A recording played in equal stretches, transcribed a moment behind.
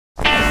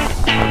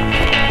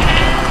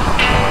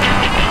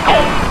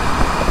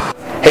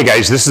Hey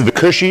guys, this is the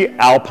Cushe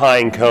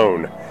Allpine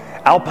Cone.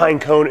 Allpine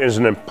Cone is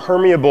an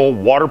impermeable,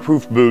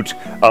 waterproof boot.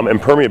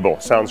 Impermeable,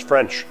 sounds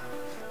French.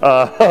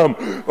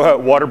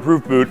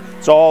 Waterproof boot.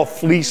 It's all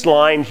fleece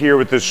lined here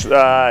with this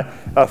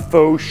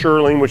faux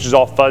shearling, which is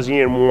all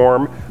fuzzy and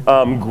warm.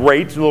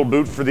 Great little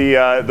boot for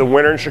the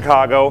winter in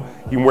Chicago.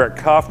 You can wear it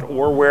cuffed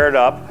or wear it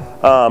up.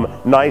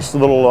 Nice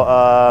little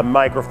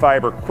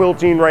microfiber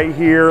quilting right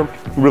here.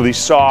 Really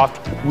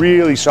soft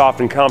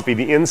and comfy.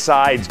 The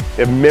insides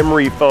have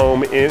memory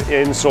foam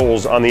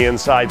insoles on the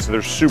inside, so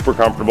they're super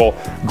comfortable.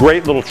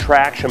 Great little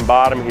traction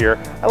bottom here.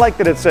 I like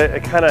that it's a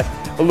kind of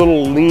a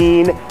little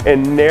lean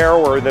and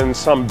narrower than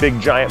some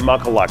big giant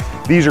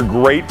muckaluck. These are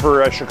great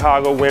for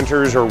Chicago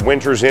winters or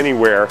winters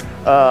anywhere.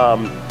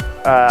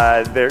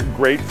 They're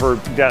great for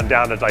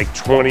down to like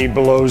 20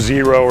 below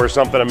zero or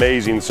something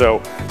amazing.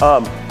 So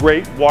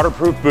great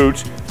waterproof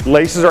boots.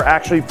 Laces are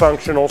actually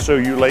functional, so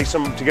you lace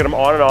them to get them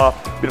on and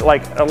off. But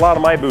like a lot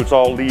of my boots,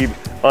 I'll leave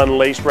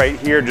unlaced right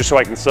here just so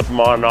I can slip them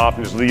on and off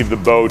and just leave the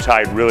bow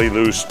tied really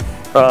loose.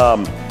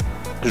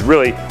 Because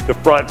really the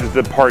front is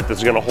the part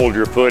that's going to hold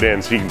your foot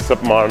in, so you can slip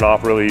them on and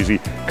off really easy.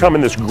 Come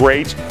in this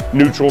great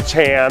neutral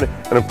tan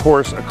and of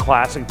course a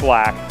classic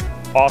black.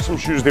 Awesome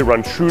shoes. They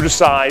run true to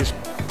size.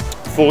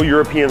 Full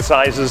European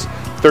sizes,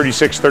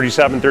 36,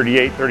 37,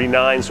 38,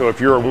 39. So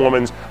if you're a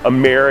woman's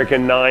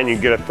American 9, you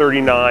get a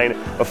 39,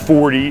 a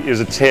 40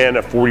 is a 10,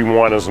 a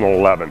 41 is an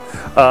 11.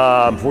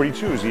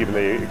 42s even,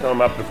 they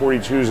come up to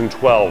 42s and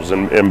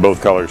 12s in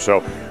both colors. So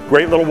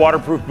great little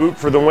waterproof boot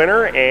for the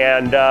winter,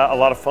 and a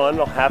lot of fun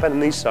will happen in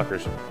these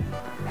suckers.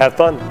 Have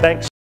fun,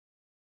 thanks.